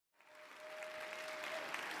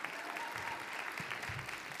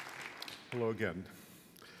Hello again.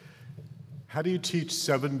 How do you teach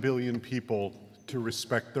 7 billion people to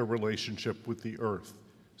respect their relationship with the earth?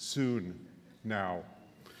 Soon, now.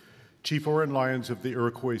 Chief Oren Lyons of the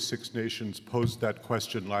Iroquois Six Nations posed that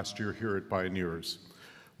question last year here at Bioneers.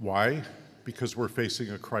 Why? Because we're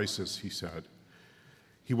facing a crisis, he said.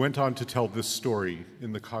 He went on to tell this story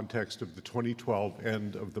in the context of the 2012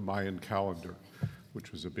 end of the Mayan calendar,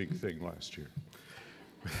 which was a big thing last year.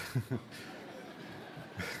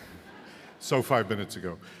 So 5 minutes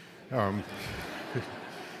ago.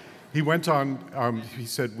 He went on, he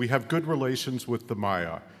said, "We have good relations with the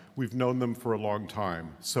Maya. We've known them for a long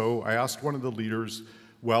time." So I asked one of the leaders,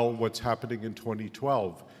 well, what's happening in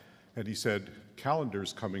 2012? And he said,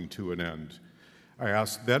 calendar's coming to an end. I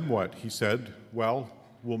asked, then what? He said, well,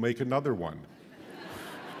 we'll make another one.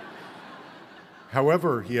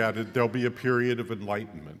 However, he added, there'll be a period of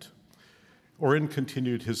enlightenment. Oren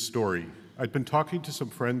continued his story. I'd been talking to some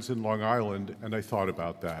friends in Long Island, and I thought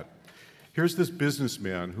about that. Here's this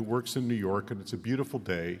businessman who works in New York, and it's a beautiful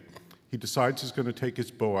day. He decides he's going to take his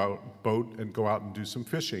boat and go out and do some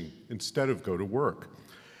fishing instead of go to work.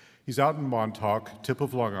 He's out in Montauk, tip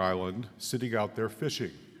of Long Island, sitting out there fishing.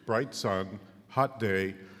 Bright sun, hot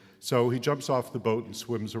day, so he jumps off the boat and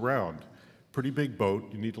swims around. Pretty big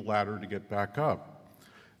boat, you need a ladder to get back up.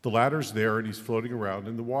 The ladder's there, and he's floating around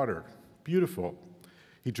in the water. Beautiful.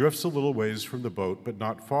 He drifts a little ways from the boat, but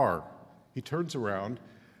not far. He turns around,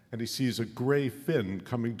 and he sees a gray fin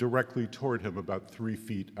coming directly toward him about 3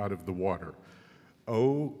 feet out of the water.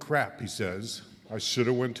 Oh, crap, he says. I should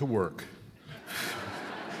have went to work.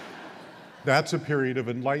 That's a period of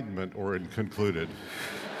enlightenment, Oren concluded.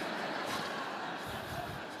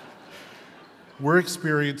 We're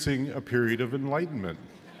experiencing a period of enlightenment.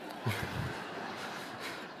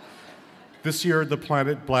 This year, the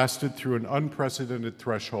planet blasted through an unprecedented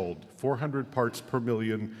threshold, 400 parts per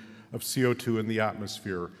million of CO2 in the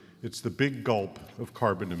atmosphere. It's the big gulp of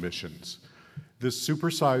carbon emissions. This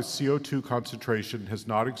supersized CO2 concentration has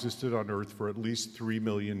not existed on Earth for at least 3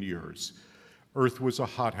 million years. Earth was a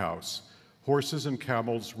hothouse. Horses and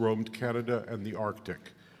camels roamed Canada and the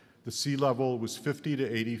Arctic. The sea level was 50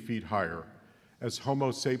 to 80 feet higher. As Homo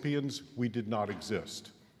sapiens, we did not exist.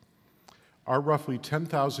 Our roughly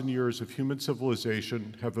 10,000 years of human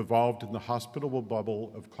civilization have evolved in the hospitable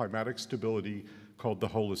bubble of climatic stability called the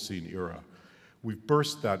Holocene era. We've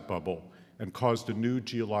burst that bubble and caused a new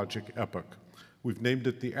geologic epoch. We've named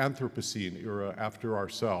it the Anthropocene era after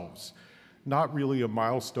ourselves. Not really a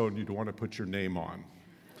milestone you'd want to put your name on.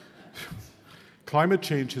 Climate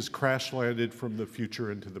change has crash-landed from the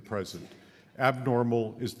future into the present.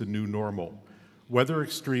 Abnormal is the new normal. Weather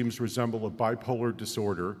extremes resemble a bipolar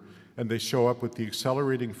disorder, and they show up with the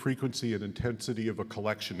accelerating frequency and intensity of a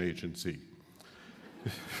collection agency.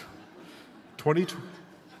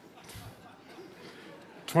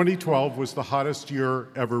 2012 was the hottest year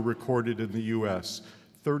ever recorded in the US,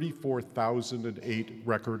 34,008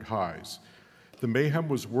 record highs. The mayhem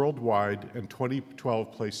was worldwide, and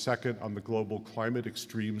 2012 placed second on the Global Climate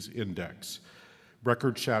Extremes Index.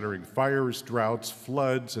 Record-shattering fires, droughts,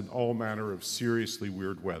 floods, and all manner of seriously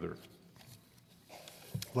weird weather.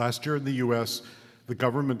 Last year in the US, the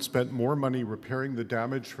government spent more money repairing the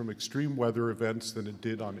damage from extreme weather events than it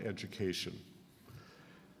did on education.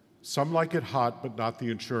 Some like it hot, but not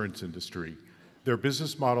the insurance industry. Their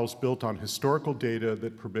business models built on historical data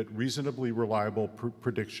that permit reasonably reliable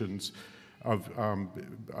predictions of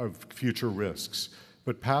future risks.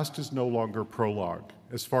 But past is no longer prologue.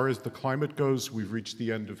 As far as the climate goes, we've reached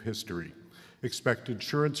the end of history. Expect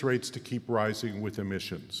insurance rates to keep rising with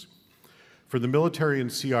emissions. For the military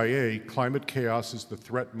and CIA, climate chaos is the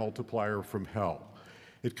threat multiplier from hell.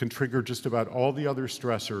 It can trigger just about all the other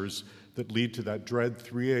stressors that lead to that dread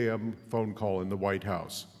 3 a.m. phone call in the White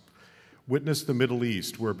House. Witness the Middle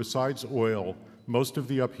East, where besides oil, most of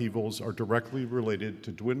the upheavals are directly related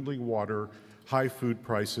to dwindling water, high food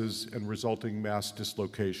prices, and resulting mass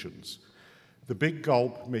dislocations. The big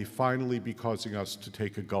gulp may finally be causing us to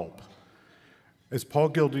take a gulp. As Paul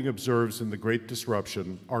Gilding observes in The Great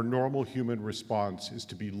Disruption, our normal human response is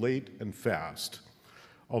to be late and fast.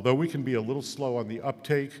 Although we can be a little slow on the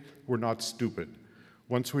uptake, we're not stupid.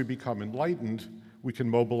 Once we become enlightened, we can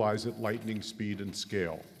mobilize at lightning speed and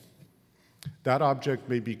scale. That object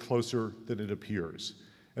may be closer than it appears.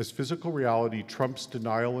 As physical reality trumps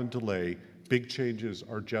denial and delay, big changes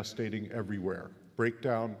are gestating everywhere,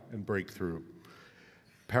 breakdown and breakthrough.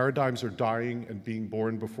 Paradigms are dying and being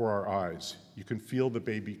born before our eyes. You can feel the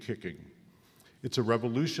baby kicking. It's a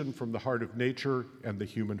revolution from the heart of nature and the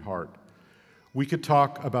human heart. We could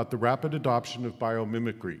talk about the rapid adoption of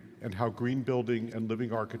biomimicry and how green building and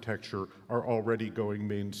living architecture are already going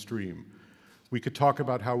mainstream. We could talk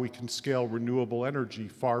about how we can scale renewable energy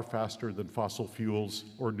far faster than fossil fuels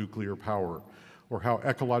or nuclear power, or how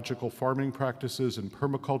ecological farming practices and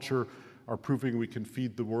permaculture are proving we can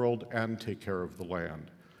feed the world and take care of the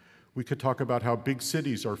land. We could talk about how big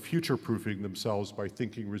cities are future-proofing themselves by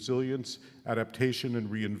thinking resilience, adaptation, and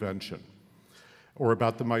reinvention, or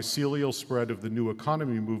about the mycelial spread of the new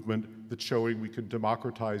economy movement that's showing we can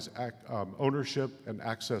democratize ownership and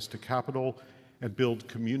access to capital and build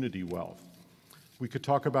community wealth. We could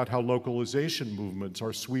talk about how localization movements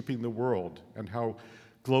are sweeping the world and how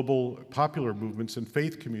global popular movements and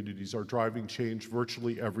faith communities are driving change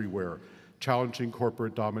virtually everywhere, challenging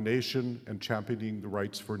corporate domination and championing the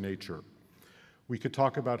rights for nature. We could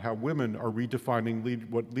talk about how women are redefining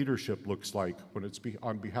what leadership looks like when it's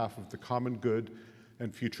on behalf of the common good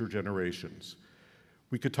and future generations.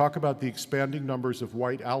 We could talk about the expanding numbers of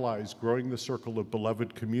white allies growing the circle of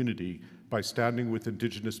beloved community by standing with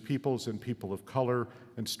Indigenous peoples and people of color,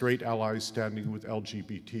 and straight allies standing with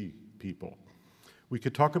LGBT people. We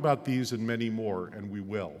could talk about these and many more, and we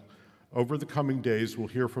will. Over the coming days, we'll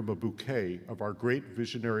hear from a bouquet of our great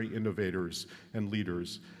visionary innovators and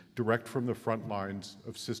leaders, direct from the front lines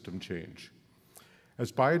of system change.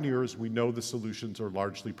 As pioneers, we know the solutions are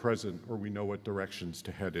largely present, or we know what directions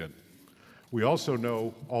to head in. We also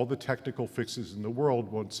know all the technical fixes in the world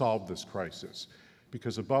won't solve this crisis,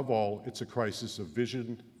 because above all, it's a crisis of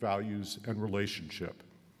vision, values, and relationship.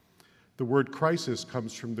 The word crisis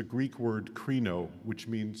comes from the Greek word krino, which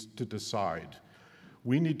means to decide.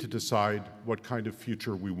 We need to decide what kind of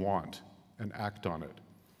future we want and act on it.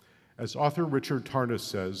 As author Richard Tarnas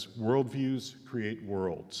says, worldviews create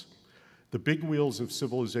worlds. The big wheels of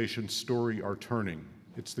civilization's story are turning.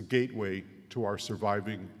 It's the gateway to our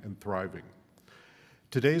surviving and thriving.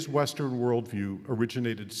 Today's Western worldview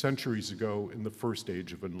originated centuries ago in the first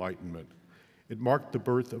age of enlightenment. It marked the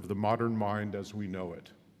birth of the modern mind as we know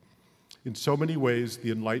it. In so many ways,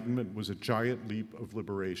 the Enlightenment was a giant leap of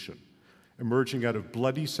liberation. Emerging out of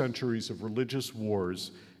bloody centuries of religious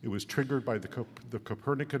wars, it was triggered by the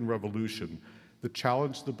Copernican revolution that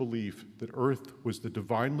challenged the belief that Earth was the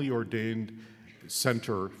divinely ordained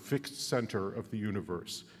center, fixed center of the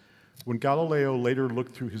universe. When Galileo later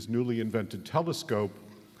looked through his newly invented telescope,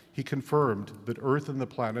 he confirmed that Earth and the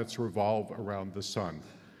planets revolve around the sun.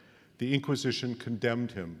 The Inquisition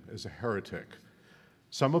condemned him as a heretic.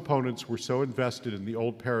 Some opponents were so invested in the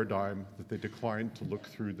old paradigm that they declined to look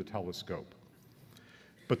through the telescope.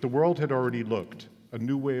 But the world had already looked. A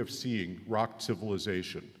new way of seeing rocked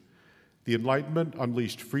civilization. The Enlightenment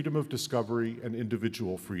unleashed freedom of discovery and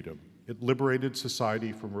individual freedom. It liberated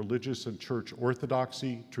society from religious and church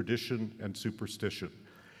orthodoxy, tradition, and superstition.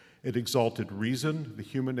 It exalted reason, the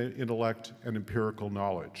human intellect, and empirical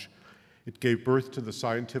knowledge. It gave birth to the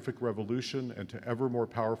scientific revolution and to ever more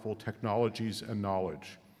powerful technologies and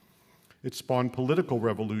knowledge. It spawned political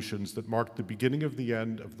revolutions that marked the beginning of the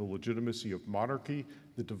end of the legitimacy of monarchy,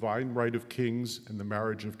 the divine right of kings, and the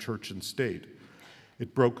marriage of church and state.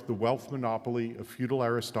 It broke the wealth monopoly of feudal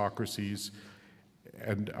aristocracies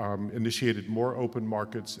and initiated more open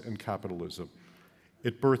markets and capitalism.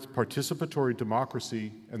 It birthed participatory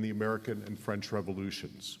democracy and the American and French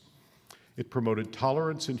revolutions. It promoted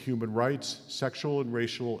tolerance and human rights, sexual and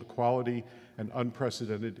racial equality, and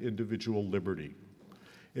unprecedented individual liberty.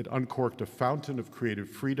 It uncorked a fountain of creative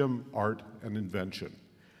freedom, art, and invention.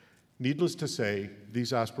 Needless to say,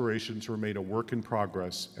 these aspirations remain a work in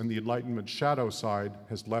progress, and the Enlightenment's shadow side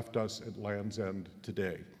has left us at land's end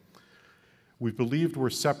today. We've believed we're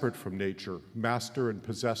separate from nature, master and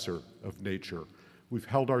possessor of nature. We've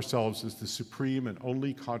held ourselves as the supreme and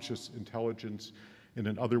only conscious intelligence in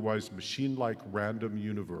an otherwise machine-like random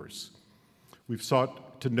universe. We've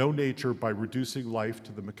sought to know nature by reducing life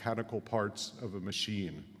to the mechanical parts of a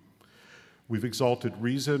machine. We've exalted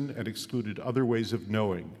reason and excluded other ways of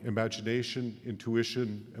knowing, imagination,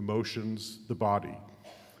 intuition, emotions, the body.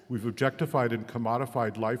 We've objectified and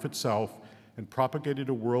commodified life itself and propagated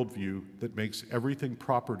a worldview that makes everything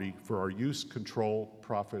property for our use, control,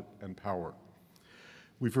 profit, and power.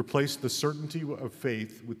 We've replaced the certainty of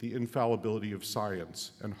faith with the infallibility of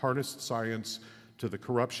science and harnessed science to the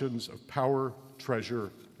corruptions of power,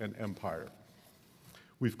 treasure, and empire.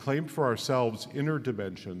 We've claimed for ourselves inner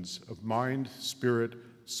dimensions of mind, spirit,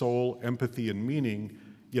 soul, empathy, and meaning,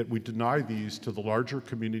 yet we deny these to the larger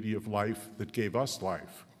community of life that gave us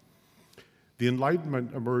life. The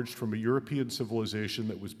Enlightenment emerged from a European civilization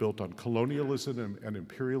that was built on colonialism and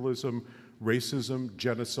imperialism, racism,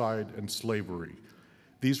 genocide, and slavery.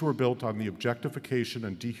 These were built on the objectification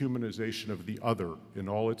and dehumanization of the other in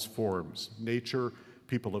all its forms: nature,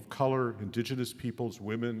 people of color, indigenous peoples,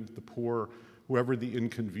 women, the poor, whoever the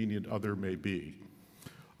inconvenient other may be.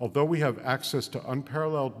 Although we have access to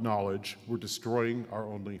unparalleled knowledge, we're destroying our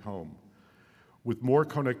only home. With more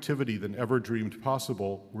connectivity than ever dreamed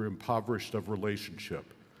possible, we're impoverished of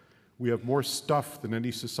relationship. We have more stuff than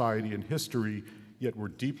any society in history, yet we're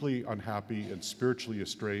deeply unhappy and spiritually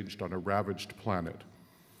estranged on a ravaged planet.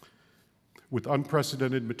 With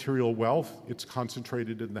unprecedented material wealth, it's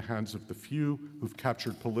concentrated in the hands of the few who've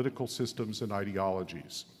captured political systems and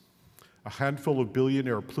ideologies. A handful of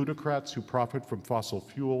billionaire plutocrats who profit from fossil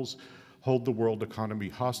fuels hold the world economy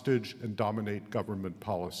hostage and dominate government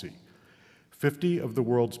policy. 50 of the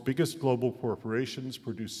world's biggest global corporations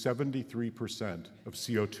produce 73% of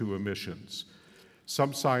CO2 emissions.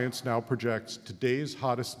 Some science now projects today's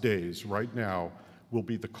hottest days, right now, will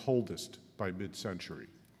be the coldest by mid-century.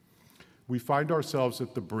 We find ourselves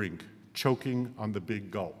at the brink, choking on the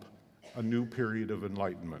big gulp, a new period of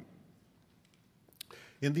enlightenment.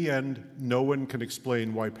 In the end, no one can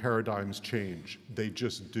explain why paradigms change. They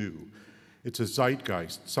just do. It's a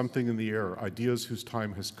zeitgeist, something in the air, ideas whose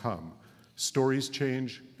time has come. Stories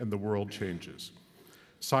change, and the world changes.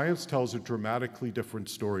 Science tells a dramatically different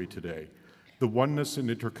story today. The oneness and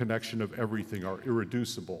interconnection of everything are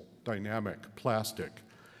irreducible, dynamic, plastic.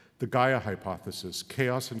 The Gaia hypothesis,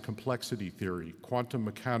 chaos and complexity theory, quantum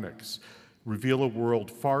mechanics reveal a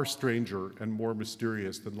world far stranger and more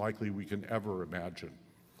mysterious than likely we can ever imagine.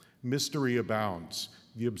 Mystery abounds.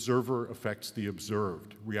 The observer affects the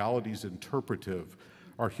observed. Reality is interpretive.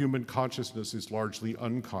 Our human consciousness is largely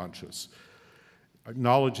unconscious.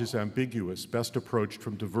 Knowledge is ambiguous, best approached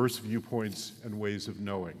from diverse viewpoints and ways of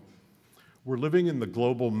knowing. We're living in the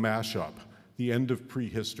global mashup, the end of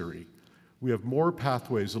prehistory. We have more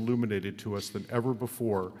pathways illuminated to us than ever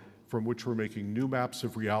before, from which we're making new maps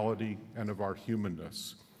of reality and of our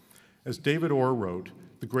humanness. As David Orr wrote,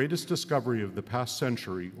 the greatest discovery of the past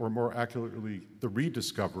century, or more accurately, the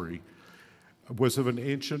rediscovery, was of an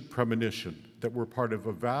ancient premonition that we're part of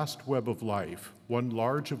a vast web of life, one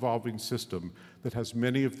large evolving system that has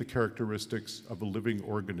many of the characteristics of a living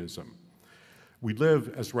organism. We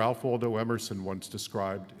live, as Ralph Waldo Emerson once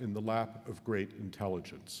described, in the lap of great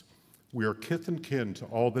intelligence. We are kith and kin to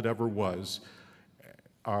all that ever was,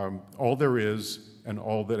 all there is, and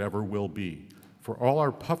all that ever will be. For all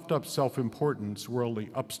our puffed up self-importance, we're only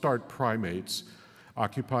upstart primates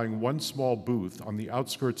occupying one small booth on the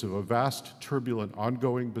outskirts of a vast, turbulent,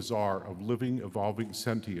 ongoing bazaar of living, evolving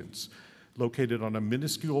sentience, located on a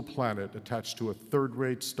minuscule planet attached to a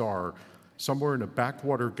third-rate star, somewhere in a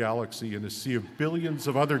backwater galaxy in a sea of billions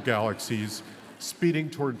of other galaxies speeding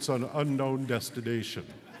towards an unknown destination.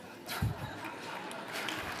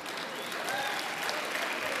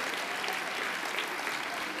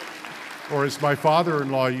 Or as my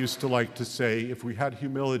father-in-law used to like to say, if we had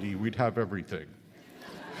humility, we'd have everything.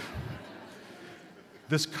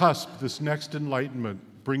 This cusp, this next enlightenment,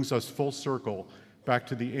 brings us full circle back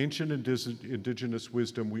to the ancient indigenous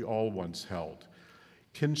wisdom we all once held.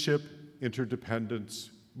 Kinship,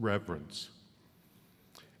 interdependence, reverence.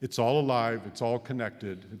 It's all alive, it's all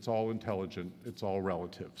connected, it's all intelligent, it's all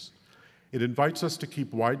relatives. It invites us to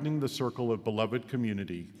keep widening the circle of beloved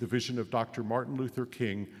community, the vision of Dr. Martin Luther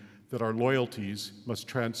King, that our loyalties must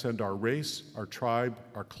transcend our race, our tribe,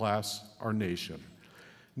 our class, our nation.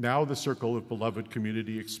 Now the circle of beloved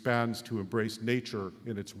community expands to embrace nature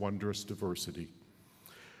in its wondrous diversity.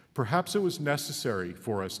 Perhaps it was necessary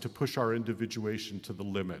for us to push our individuation to the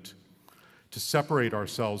limit, to separate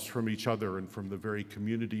ourselves from each other and from the very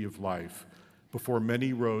community of life before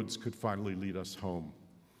many roads could finally lead us home.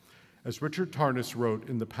 As Richard Tarnas wrote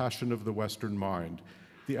in The Passion of the Western Mind,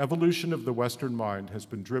 the evolution of the Western mind has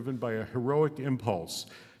been driven by a heroic impulse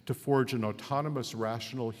to forge an autonomous,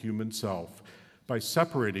 rational human self by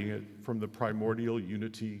separating it from the primordial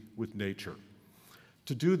unity with nature.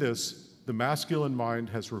 To do this, the masculine mind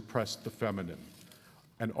has repressed the feminine,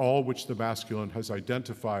 and all which the masculine has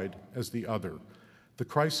identified as the other. The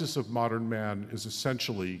crisis of modern man is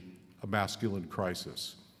essentially a masculine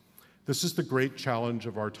crisis. This is the great challenge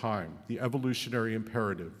of our time, the evolutionary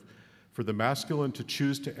imperative, for the masculine to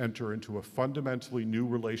choose to enter into a fundamentally new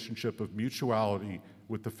relationship of mutuality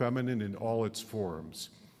with the feminine in all its forms.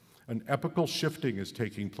 An epical shifting is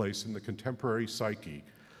taking place in the contemporary psyche,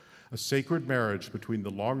 a sacred marriage between the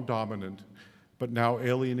long dominant but now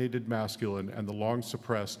alienated masculine and the long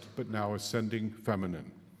suppressed but now ascending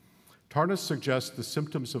feminine. Tarnas suggests the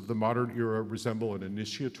symptoms of the modern era resemble an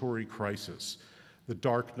initiatory crisis, the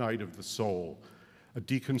dark night of the soul, a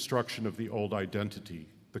deconstruction of the old identity,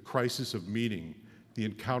 the crisis of meaning, the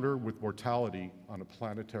encounter with mortality on a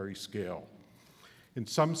planetary scale. In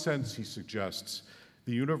some sense, he suggests,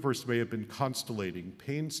 The universe may have been constellating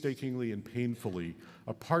painstakingly and painfully,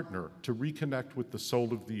 a partner to reconnect with the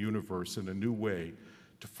soul of the universe in a new way,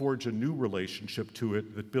 to forge a new relationship to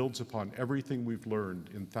it that builds upon everything we've learned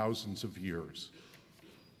in thousands of years.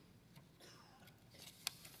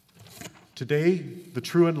 Today, the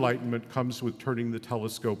true enlightenment comes with turning the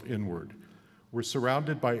telescope inward. We're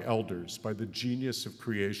surrounded by elders, by the genius of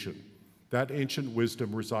creation. That ancient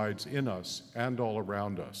wisdom resides in us and all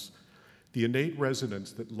around us. The innate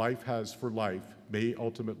resonance that life has for life may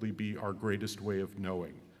ultimately be our greatest way of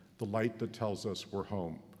knowing, the light that tells us we're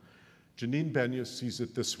home. Janine Benyus sees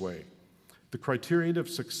it this way. The criterion of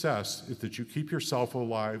success is that you keep yourself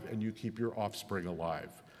alive and you keep your offspring alive.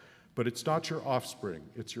 But it's not your offspring,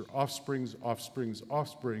 it's your offspring's offspring's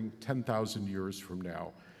offspring 10,000 years from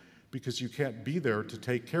now. Because you can't be there to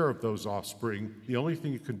take care of those offspring, the only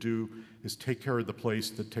thing you can do is take care of the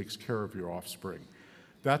place that takes care of your offspring.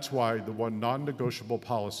 That's why the one non-negotiable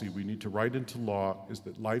policy we need to write into law is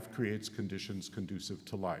that life creates conditions conducive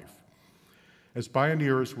to life. As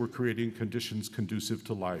pioneers, we're creating conditions conducive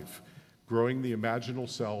to life, growing the imaginal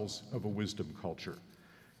cells of a wisdom culture.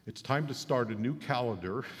 It's time to start a new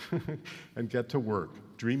calendar and get to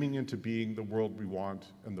work, dreaming into being the world we want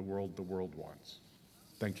and the world wants.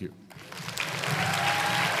 Thank you.